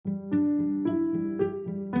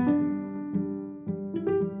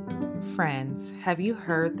Friends, have you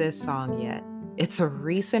heard this song yet? It's a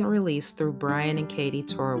recent release through Brian and Katie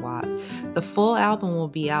Torwat. The full album will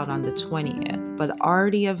be out on the 20th, but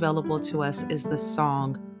already available to us is the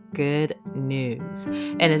song Good News.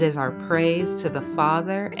 And it is our praise to the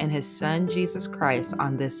Father and His Son Jesus Christ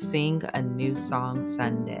on this Sing a New Song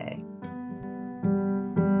Sunday.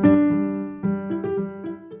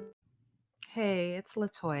 Hey, it's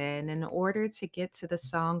Latoya, and in order to get to the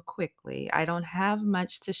song quickly, I don't have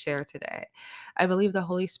much to share today. I believe the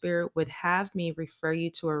Holy Spirit would have me refer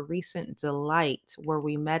you to a recent delight where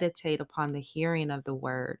we meditate upon the hearing of the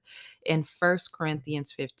word in 1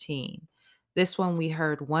 Corinthians 15. This one we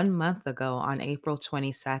heard 1 month ago on April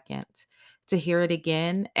 22nd. To hear it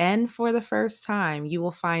again and for the first time, you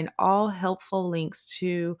will find all helpful links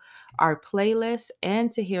to our playlist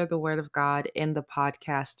and to hear the Word of God in the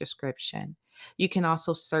podcast description. You can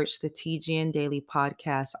also search the TGN Daily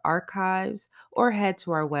Podcast archives or head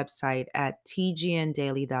to our website at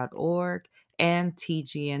tgndaily.org and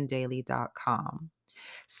tgndaily.com.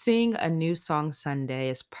 Sing a New Song Sunday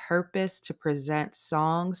is purposed to present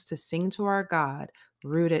songs to sing to our God,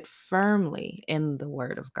 rooted firmly in the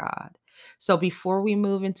Word of God. So before we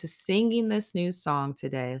move into singing this new song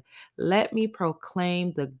today, let me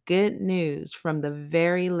proclaim the good news from the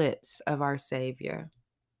very lips of our Savior.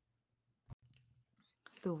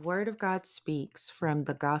 The Word of God speaks from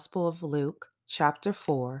the Gospel of Luke, chapter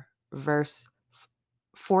 4, verse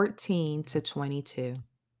 14 to 22.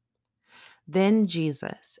 Then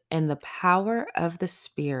Jesus, in the power of the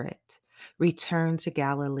Spirit, returned to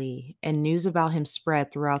Galilee, and news about him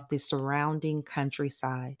spread throughout the surrounding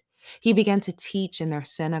countryside. He began to teach in their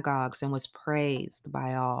synagogues and was praised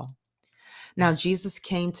by all. Now Jesus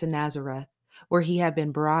came to Nazareth, where he had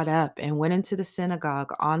been brought up, and went into the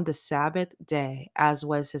synagogue on the Sabbath day, as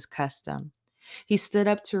was his custom. He stood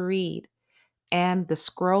up to read, and the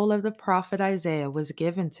scroll of the prophet Isaiah was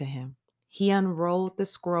given to him. He unrolled the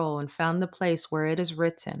scroll and found the place where it is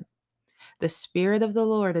written, "The Spirit of the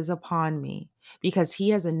Lord is upon me, because he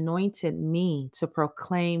has anointed me to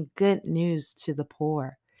proclaim good news to the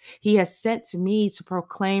poor. He has sent me to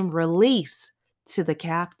proclaim release to the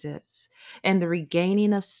captives and the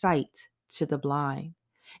regaining of sight to the blind,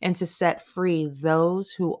 and to set free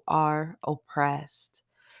those who are oppressed,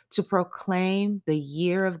 to proclaim the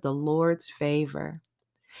year of the Lord's favor."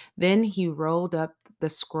 Then he rolled up the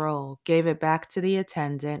scroll, gave it back to the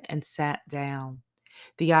attendant, and sat down.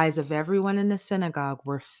 The eyes of everyone in the synagogue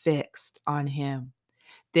were fixed on him.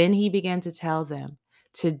 Then he began to tell them,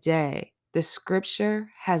 "Today, the scripture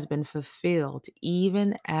has been fulfilled,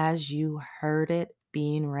 even as you heard it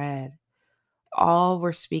being read." All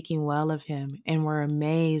were speaking well of him and were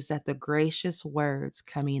amazed at the gracious words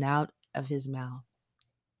coming out of his mouth.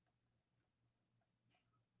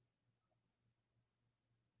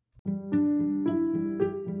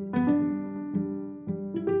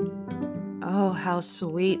 Oh, how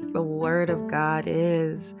sweet the word of God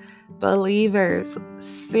is. Believers,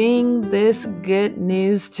 sing this good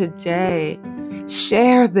news today.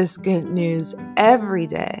 Share this good news every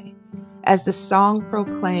day. As the song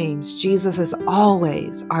proclaims, Jesus is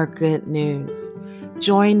always our good news.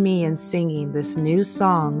 Join me in singing this new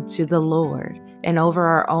song to the Lord and over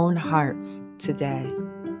our own hearts today.